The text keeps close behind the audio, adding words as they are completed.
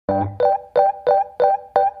Welcome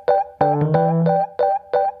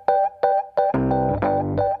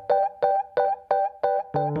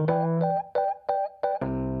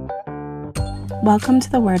to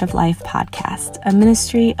the Word of Life podcast, a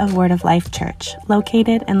ministry of Word of Life Church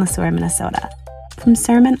located in LeSueur, Minnesota. From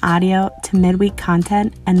sermon audio to midweek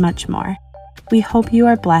content and much more, we hope you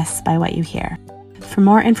are blessed by what you hear. For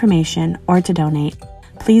more information or to donate,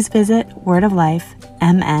 please visit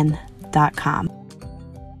wordoflifemn.com.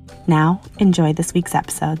 Now, enjoy this week's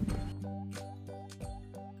episode.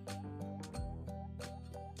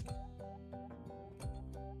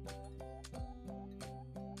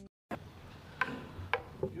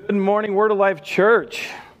 Good morning, Word of Life Church.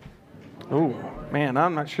 Oh, man,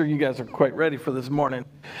 I'm not sure you guys are quite ready for this morning.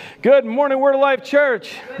 Good morning, Word of Life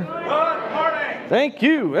Church. Good morning. Thank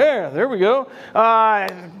you. There we go.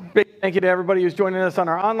 Big thank you to everybody who's joining us on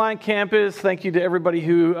our online campus. Thank you to everybody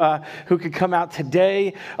who could come out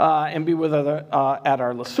today and be with us at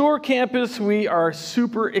our LeSueur campus. We are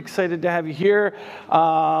super excited to have you here.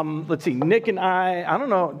 Let's see, Nick and I don't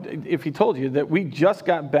know if he told you that we just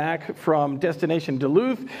got back from Destination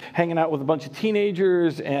Duluth, hanging out with a bunch of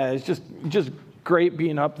teenagers, and it's just great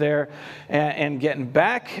being up there and getting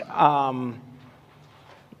back.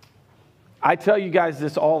 I tell you guys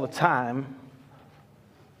this all the time.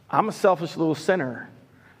 I'm a selfish little sinner,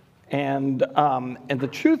 and the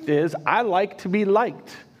truth is, I like to be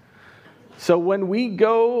liked. So when we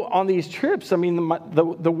go on these trips, I mean, the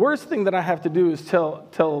worst thing that I have to do is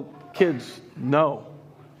tell kids no.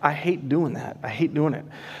 I hate doing that. I hate doing it.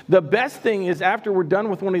 The best thing is after we're done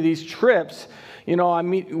with one of these trips, we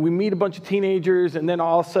meet a bunch of teenagers, and then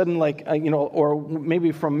all of a sudden, or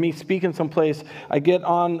maybe from me speaking someplace, I get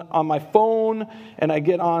on my phone and I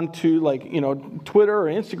get on to Twitter or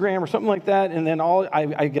Instagram or something like that, and then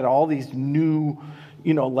I get all these new,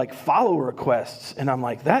 follow requests, and I'm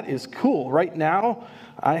like, that is cool. Right now,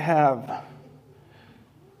 I have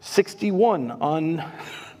 61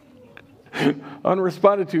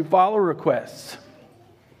 unresponded to follow requests.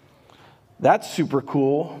 That's super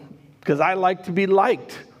cool because I like to be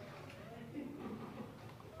liked.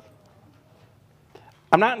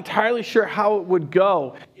 I'm not entirely sure how it would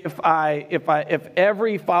go if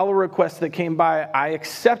every follow request that came by I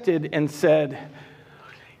accepted and said,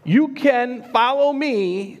 you can follow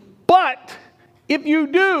me, but if you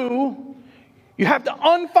do, you have to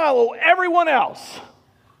unfollow everyone else.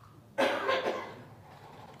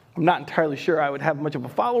 I'm not entirely sure I would have much of a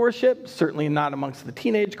followership, certainly not amongst the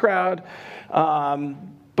teenage crowd.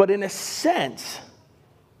 But in a sense,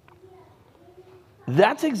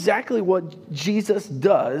 that's exactly what Jesus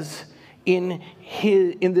does in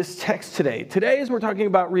this text today. Today, as we're talking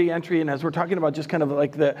about re-entry and as we're talking about just kind of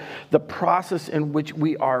like the process in which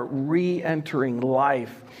we are re-entering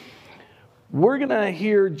life, we're going to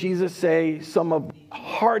hear Jesus say some of the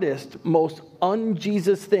hardest, most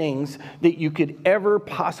un-Jesus things that you could ever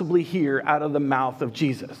possibly hear out of the mouth of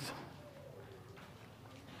Jesus.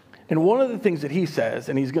 And one of the things that he says,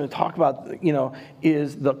 and he's going to talk about,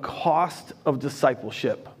 is the cost of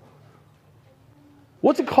discipleship.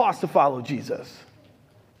 What's it cost to follow Jesus?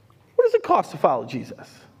 What does it cost to follow Jesus?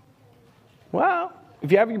 Well,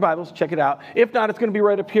 if you have your Bibles, check it out. If not, it's going to be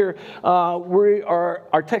right up here.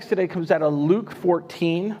 Our text today comes out of Luke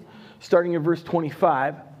 14, starting in verse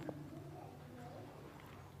 25.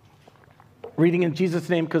 Reading in Jesus'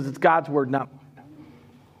 name because it's God's word, not mine.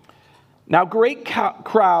 Now great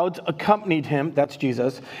crowds accompanied him, that's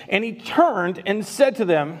Jesus, and he turned and said to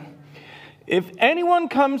them, if anyone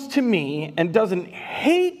comes to me and doesn't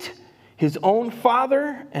hate his own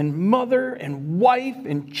father and mother and wife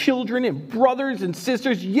and children and brothers and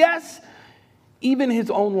sisters, yes, even his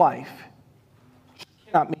own life, he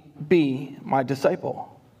cannot be my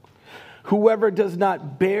disciple. Whoever does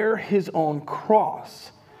not bear his own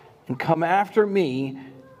cross and come after me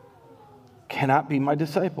cannot be my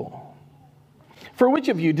disciple. For which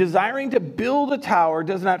of you, desiring to build a tower,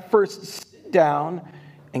 does not first sit down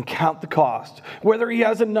and count the cost, whether he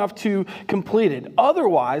has enough to complete it?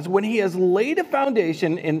 Otherwise, when he has laid a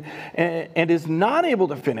foundation and is not able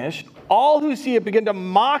to finish, all who see it begin to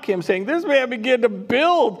mock him, saying, this man began to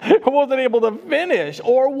build and wasn't able to finish.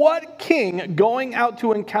 Or what king going out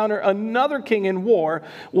to encounter another king in war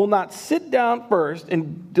will not sit down first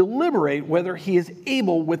and deliberate whether he is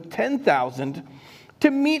able with 10,000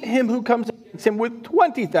 to meet him who comes against him with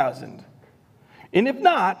 20,000? And if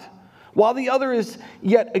not, while the other is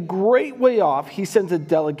yet a great way off, he sends a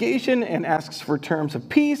delegation and asks for terms of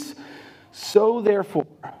peace. So therefore,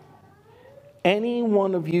 any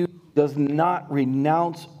one of you does not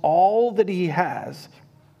renounce all that he has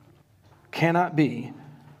cannot be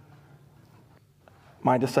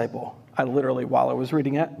my disciple? I literally, while I was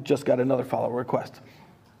reading it, just got another follow request.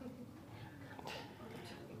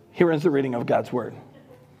 Here ends the reading of God's word.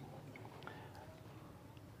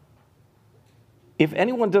 If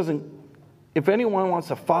anyone wants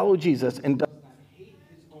to follow Jesus and does not hate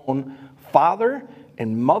his own father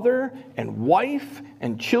and mother and wife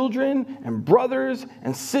and children and brothers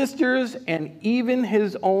and sisters and even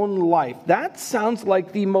his own life, that sounds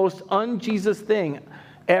like the most un-Jesus thing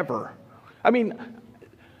ever. I mean,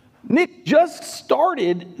 Nick just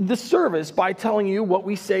started the service by telling you what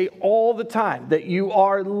we say all the time, that you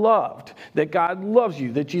are loved, that God loves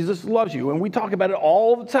you, that Jesus loves you. And we talk about it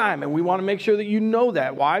all the time, and we want to make sure that you know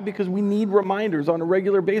that. Why? Because we need reminders on a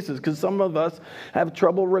regular basis, because some of us have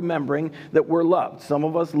trouble remembering that we're loved. Some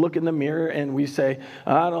of us look in the mirror and we say,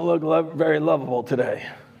 I don't look very lovable today.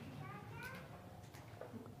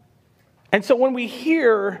 And so when we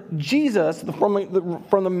hear Jesus,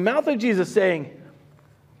 from the mouth of Jesus saying,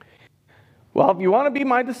 well, if you want to be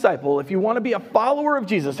my disciple, if you want to be a follower of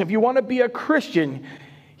Jesus, if you want to be a Christian,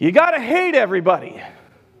 you got to hate everybody.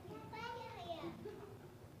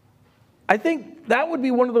 I think that would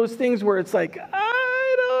be one of those things where it's like,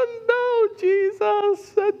 I don't know, Jesus,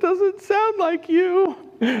 that doesn't sound like you.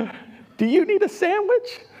 Do you need a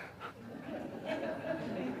sandwich?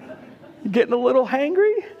 You getting a little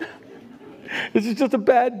hangry? Is it just a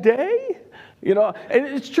bad day? You know, and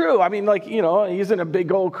it's true. I mean, like, you know, he's in a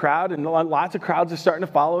big old crowd and lots of crowds are starting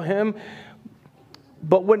to follow him.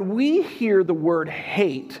 But when we hear the word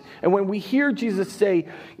hate, and when we hear Jesus say,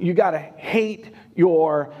 you got to hate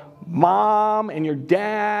your mom and your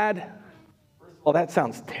dad, well, that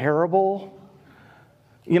sounds terrible.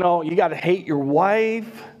 You know, you got to hate your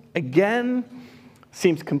wife. Again,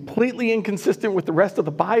 seems completely inconsistent with the rest of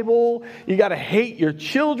the Bible. You got to hate your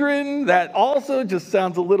children. That also just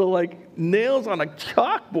sounds a little like nails on a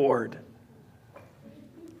chalkboard.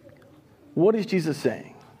 What is Jesus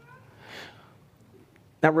saying?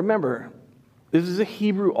 Now remember, this is a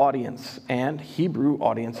Hebrew audience, and Hebrew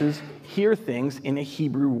audiences hear things in a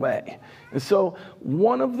Hebrew way. And so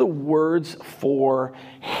one of the words for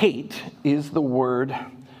hate is the word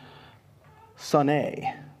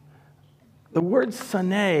sonē. The word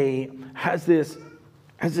sonē has this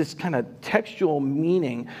kind of textual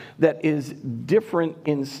meaning that is different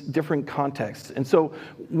in different contexts. And so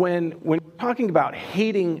when we're talking about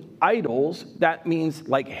hating idols, that means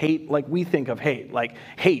like hate, like we think of hate, like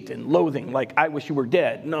hate and loathing, like I wish you were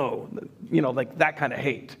dead. No, you know, like that kind of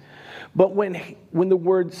hate. But when the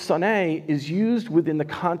word sonē is used within the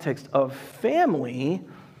context of family,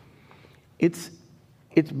 it's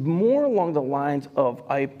more along the lines of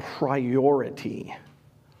a priority.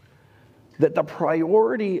 That the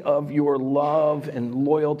priority of your love and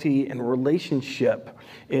loyalty and relationship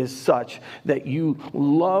is such that you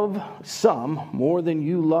love some more than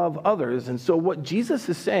you love others. And so what Jesus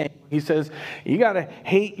is saying, he says, you got to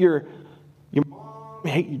hate your mom,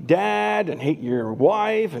 hate your dad, and hate your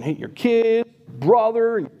wife, and hate your kids,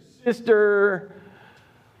 brother, and your sister.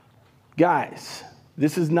 Guys,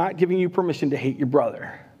 this is not giving you permission to hate your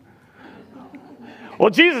brother. Well,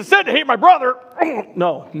 Jesus said to hate my brother.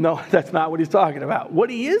 No, that's not what he's talking about. What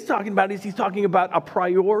he is talking about is he's talking about a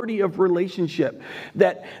priority of relationship.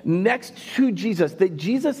 That next to Jesus, that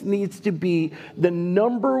Jesus needs to be the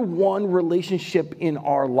number one relationship in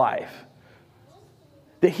our life.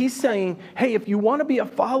 That he's saying, hey, if you want to be a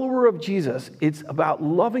follower of Jesus, it's about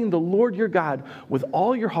loving the Lord your God with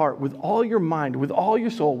all your heart, with all your mind, with all your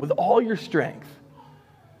soul, with all your strength.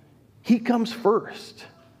 He comes first.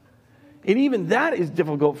 And even that is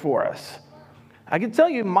difficult for us. I can tell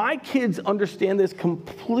you, my kids understand this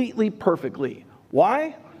completely perfectly.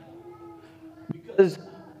 Why? Because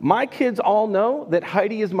my kids all know that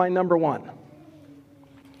Heidi is my number one.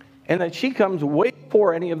 And that she comes way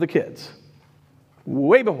before any of the kids.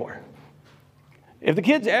 Way before. If the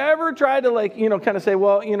kids ever try to kind of say,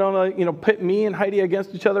 well, pit me and Heidi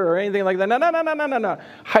against each other or anything like that, no.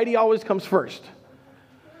 Heidi always comes first.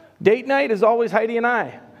 Date night is always Heidi and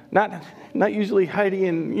I. Not usually Heidi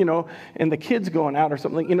and the kids going out or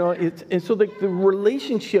something. And so the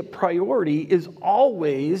relationship priority is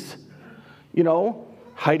always,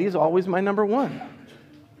 Heidi's always my number one.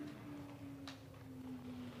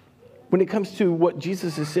 When it comes to what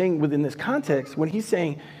Jesus is saying within this context, when he's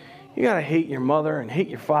saying you got to hate your mother and hate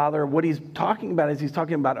your father, what he's talking about is he's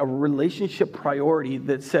talking about a relationship priority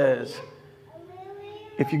that says,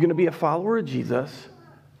 if you're going to be a follower of Jesus,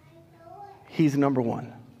 he's number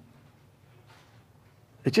one.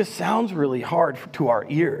 It just sounds really hard to our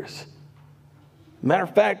ears. Matter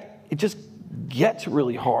of fact, it just gets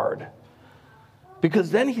really hard.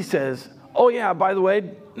 Because then he says, oh yeah, by the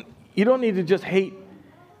way, you don't need to just hate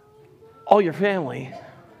all your family.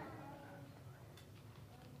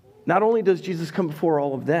 Not only does Jesus come before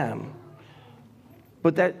all of them,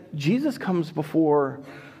 but that Jesus comes before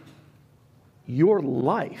your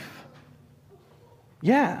life.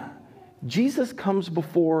 Yeah, Jesus comes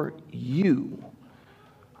before you.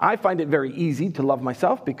 I find it very easy to love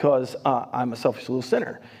myself because I'm a selfish little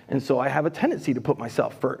sinner. And so I have a tendency to put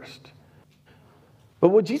myself first. But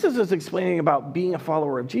what Jesus is explaining about being a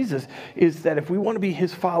follower of Jesus is that if we want to be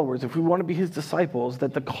his followers, if we want to be his disciples,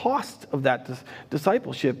 that the cost of that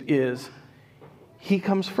discipleship is he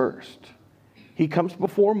comes first. He comes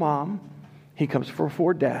before mom. He comes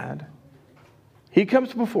before dad. He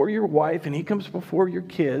comes before your wife, and he comes before your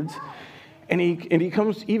kids. And he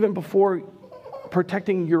comes even before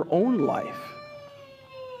protecting your own life.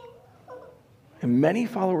 And many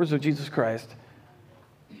followers of Jesus Christ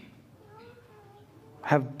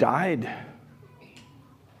have died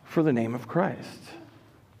for the name of Christ.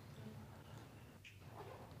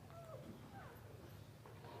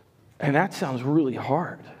 And that sounds really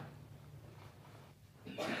hard.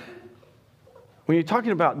 When you're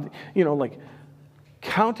talking about, like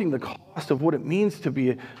counting the cost of what it means to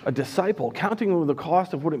be a disciple, counting the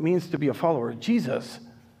cost of what it means to be a follower of Jesus.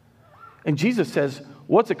 And Jesus says,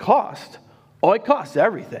 what's it cost? Oh, it costs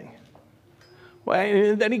everything. Well,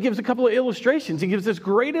 and then he gives a couple of illustrations. He gives this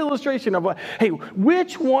great illustration of, hey,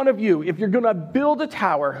 which one of you, if you're going to build a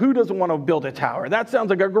tower, who doesn't want to build a tower? That sounds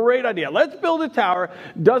like a great idea. Let's build a tower.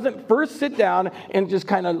 Doesn't first sit down and just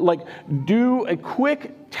kind of like do a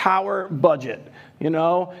quick tower budget.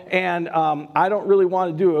 And I don't really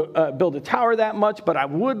want to build a tower that much, but I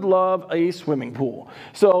would love a swimming pool.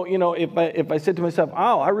 So, if I said to myself,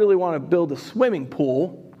 I really want to build a swimming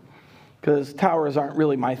pool, because towers aren't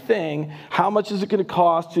really my thing, how much is it going to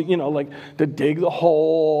cost to, to dig the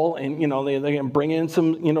hole, and, they can bring in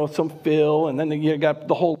some fill, and then you got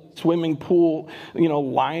the whole swimming pool,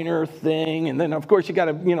 liner thing, and then, of course, you got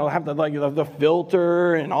to, have the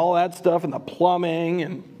filter and all that stuff, and the plumbing,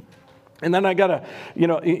 and then I gotta,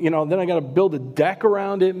 then I gotta build a deck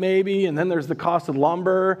around it maybe, and then there's the cost of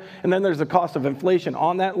lumber, and then there's the cost of inflation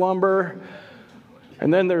on that lumber,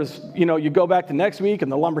 and then there's, you go back to next week,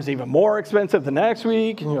 and the lumber's even more expensive the next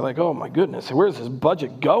week, and you're like, oh my goodness, where's this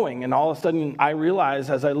budget going? And all of a sudden, I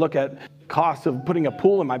realize as I look at cost of putting a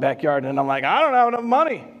pool in my backyard, and I'm like, I don't have enough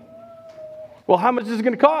money. Well, how much is it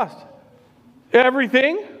going to cost?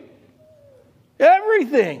 Everything.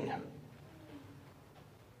 Everything.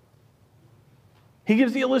 He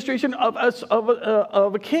gives the illustration of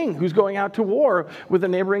a king who's going out to war with a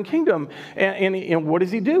neighboring kingdom. And what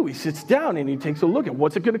does he do? He sits down and he takes a look at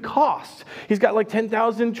what's it going to cost. He's got like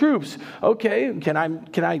 10,000 troops. Okay, can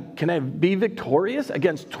I be victorious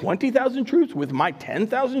against 20,000 troops with my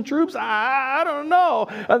 10,000 troops? I don't know.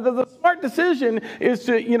 The smart decision is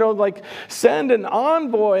to, send an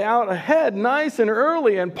envoy out ahead nice and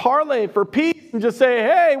early and parlay for peace and just say,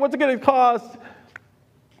 hey, what's it going to cost?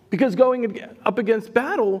 Because going up against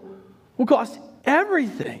battle will cost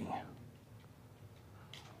everything.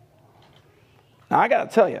 Now, I got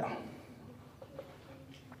to tell you,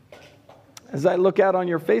 as I look out on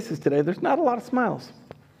your faces today, there's not a lot of smiles.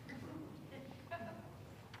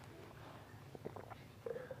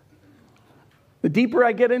 The deeper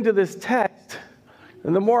I get into this text,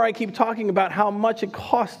 and the more I keep talking about how much it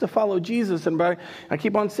costs to follow Jesus, and I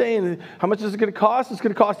keep on saying, how much is it going to cost? It's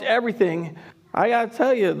going to cost everything. I got to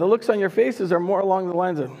tell you, the looks on your faces are more along the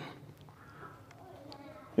lines of,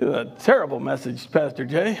 a terrible message, Pastor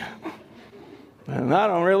Jay, and I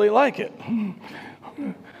don't really like it.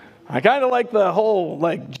 I kind of like the whole,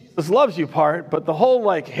 Jesus loves you part, but the whole,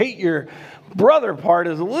 hate your brother part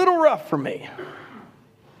is a little rough for me.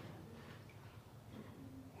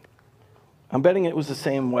 I'm betting it was the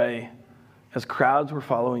same way as crowds were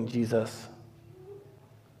following Jesus.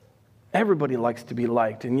 Everybody likes to be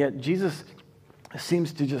liked, and yet Jesus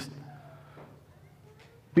seems to just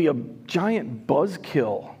be a giant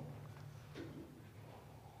buzzkill.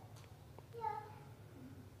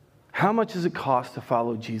 How much does it cost to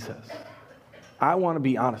follow Jesus? I want to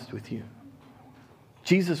be honest with you.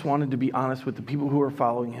 Jesus wanted to be honest with the people who were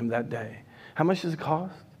following him that day. How much does it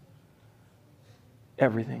cost?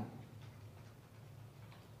 Everything.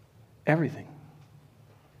 Everything.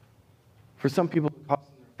 For some people, it costs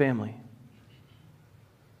their family.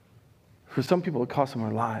 For some people, it costs them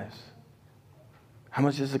their lives. How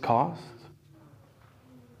much does it cost?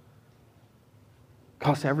 It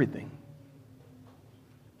costs everything.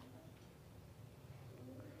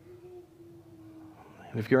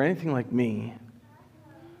 And if you're anything like me,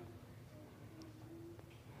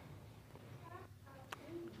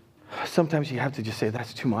 sometimes you have to just say,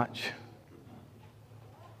 that's too much.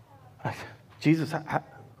 Jesus, I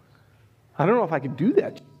don't know if I can do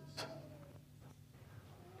that.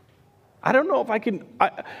 I don't know if I can,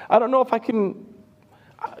 I don't know if I can,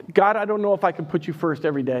 God, I don't know if I can put you first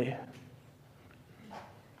every day.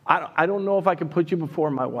 I don't know if I can put you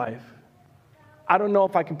before my wife. I don't know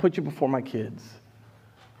if I can put you before my kids.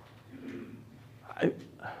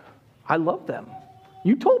 I love them.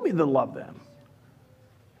 You told me to love them.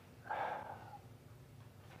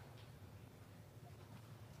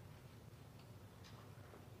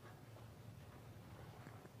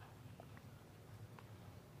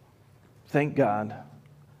 Thank God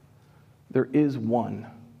there is one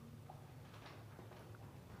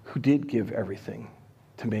who did give everything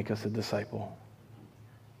to make us a disciple.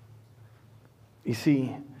 You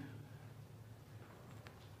see,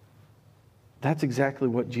 that's exactly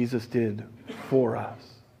what Jesus did for us.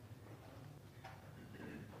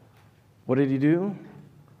 What did he do?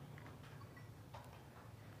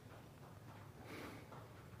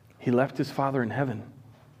 He left his Father in heaven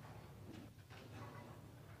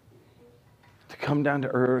to come down to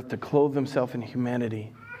earth, to clothe himself in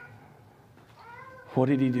humanity. What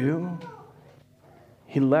did he do?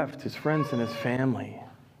 He left his friends and his family.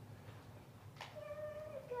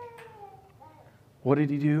 What did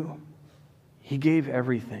he do? He gave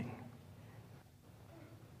everything.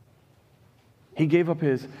 He gave up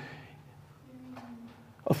his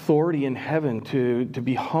authority in heaven to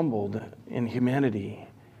be humbled in humanity.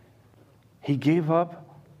 He gave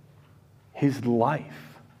up his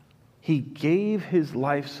life. He gave his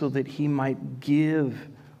life so that he might give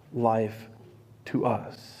life to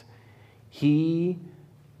us. He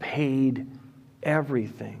paid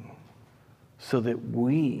everything so that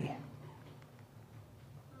we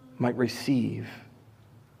might receive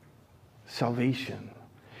salvation.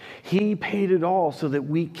 He paid it all so that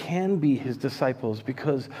we can be his disciples,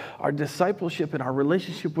 because our discipleship and our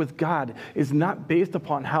relationship with God is not based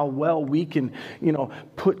upon how well we can,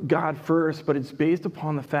 put God first, but it's based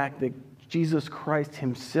upon the fact that Jesus Christ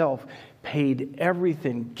himself paid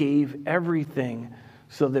everything, gave everything,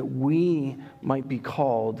 so that we might be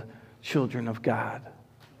called children of God.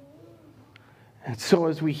 And so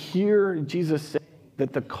as we hear Jesus say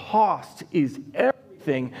that the cost is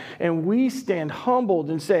everything, and we stand humbled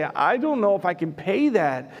and say, I don't know if I can pay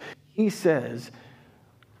that, he says,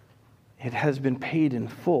 it has been paid in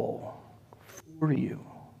full for you.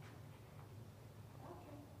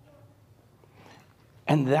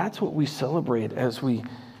 And that's what we celebrate as we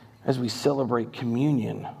celebrate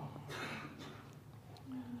communion.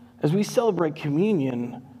 As we celebrate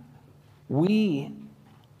communion, we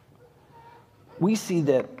see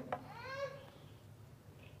that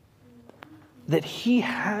he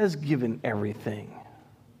has given everything.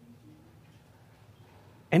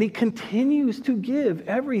 And he continues to give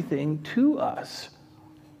everything to us.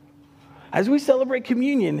 As we celebrate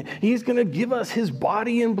communion, he's going to give us his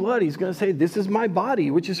body and blood. He's going to say, this is my body,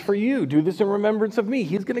 which is for you. Do this in remembrance of me.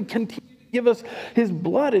 He's going to continue to give us his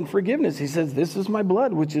blood and forgiveness. He says, this is my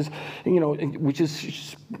blood, which is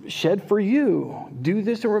shed for you. Do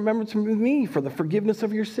this in remembrance of me for the forgiveness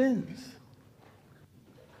of your sins.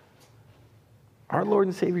 Our Lord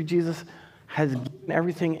and Savior Jesus has given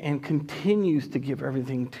everything and continues to give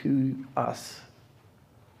everything to us.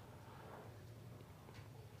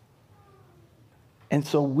 And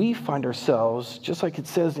so we find ourselves, just like it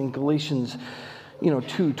says in Galatians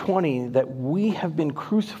 2:20, that we have been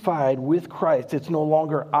crucified with Christ. It's no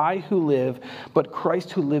longer I who live, but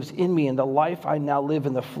Christ who lives in me. And the life I now live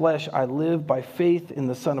in the flesh, I live by faith in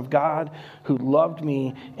the Son of God who loved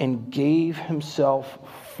me and gave himself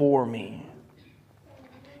for me.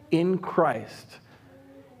 In Christ,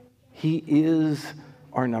 he is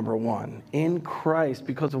our number one. In Christ,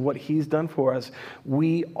 because of what he's done for us,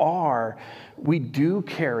 we do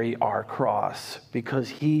carry our cross because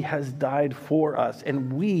he has died for us.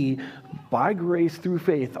 And we, by grace through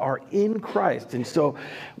faith, are in Christ. And so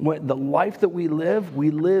when the life that we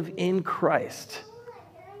live in Christ.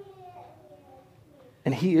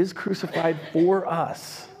 And he is crucified for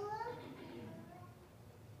us.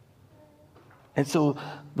 And so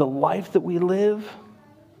the life that we live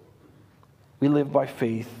by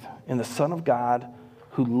faith in the Son of God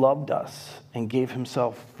who loved us and gave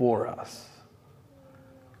himself for us.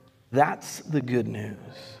 That's the good news.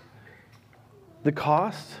 The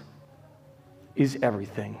cost is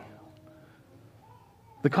everything.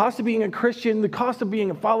 The cost of being a Christian, the cost of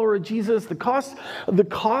being a follower of Jesus, the cost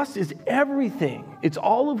is everything. It's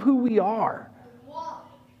all of who we are.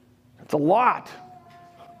 It's a lot.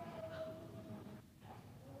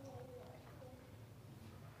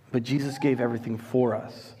 But Jesus gave everything for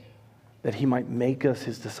us that he might make us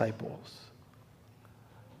his disciples.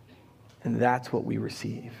 And that's what we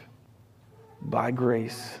receive by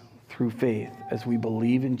grace through faith as we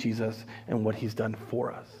believe in Jesus and what he's done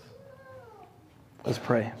for us. Let's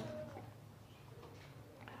pray.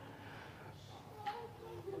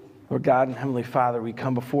 Lord God and Heavenly Father, we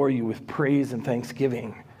come before you with praise and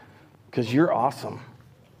thanksgiving because you're awesome.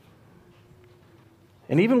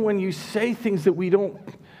 And even when you say things that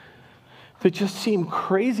just seem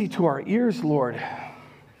crazy to our ears, Lord,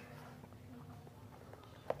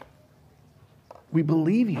 we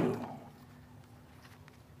believe you.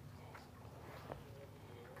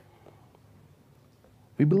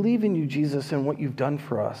 We believe in you, Jesus, and what you've done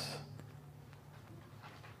for us.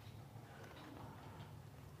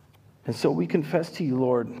 And so we confess to you,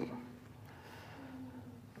 Lord,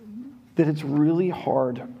 that it's really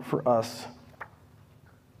hard for us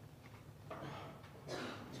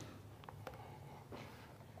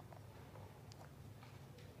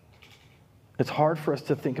It's hard for us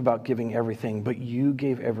to think about giving everything, but you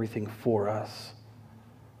gave everything for us.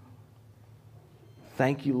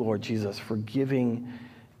 Thank you, Lord Jesus, for giving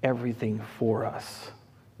everything for us.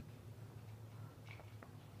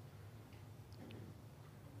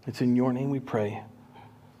 It's in your name we pray,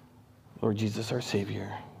 Lord Jesus, our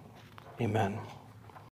Savior. Amen.